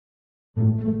All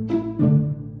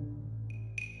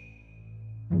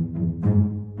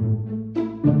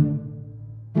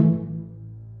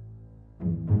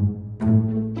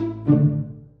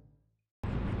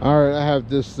right, I have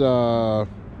this I'm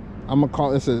gonna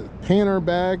call it's a pannier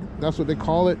bag, that's what they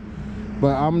call it,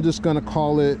 but I'm just gonna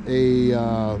call it a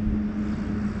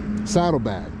saddle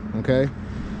bag. Okay,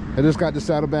 I just got the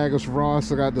saddle bag. It's Ross.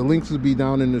 I got the links will be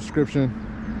down in the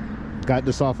description. Got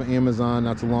this off of Amazon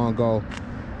not too long ago.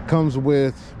 Comes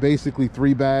with basically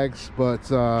 3 bags, but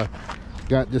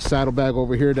got this saddle bag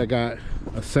over here that got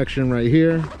a section right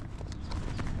here.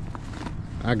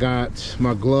 I got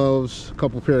my gloves, a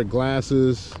couple pair of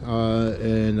glasses,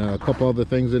 and a couple other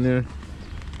things in there.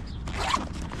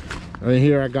 Right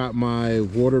here I got my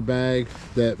water bag,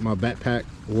 my backpack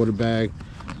water bag,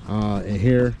 in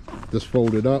here, just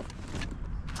folded up.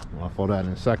 I'll fold that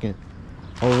in a second.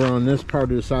 Over on this part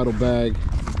of the saddle bag,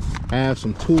 I have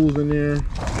some tools in there.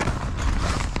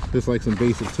 Just like some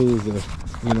basic tools that,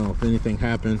 you know, if anything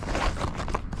happened.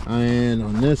 And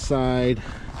on this side,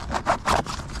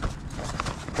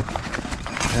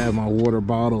 I have my water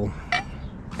bottle,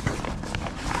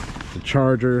 the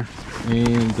charger,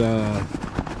 and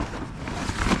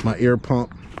my air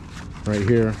pump right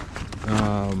here.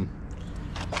 And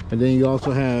then you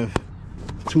also have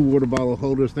 2 water bottle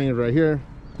holders things right here.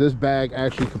 This bag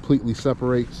actually completely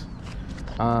separates.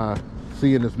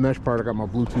 See, in this mesh part I got my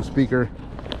Bluetooth speaker,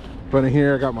 but in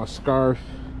here I got my scarf.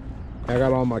 I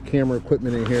got all my camera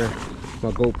equipment in here,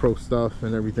 my GoPro stuff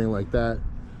and everything like that.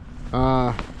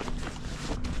 And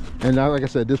now, like I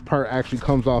said, this part actually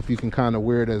comes off. You can kind of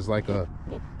wear it as like a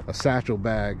satchel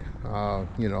bag,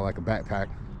 you know, like a backpack.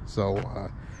 So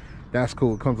that's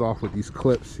cool. It comes off with these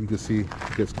clips. You can see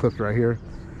it gets clipped right here.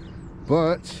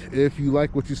 But if you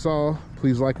like what you saw,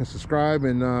 please like and subscribe,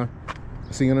 and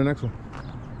see you in the next one.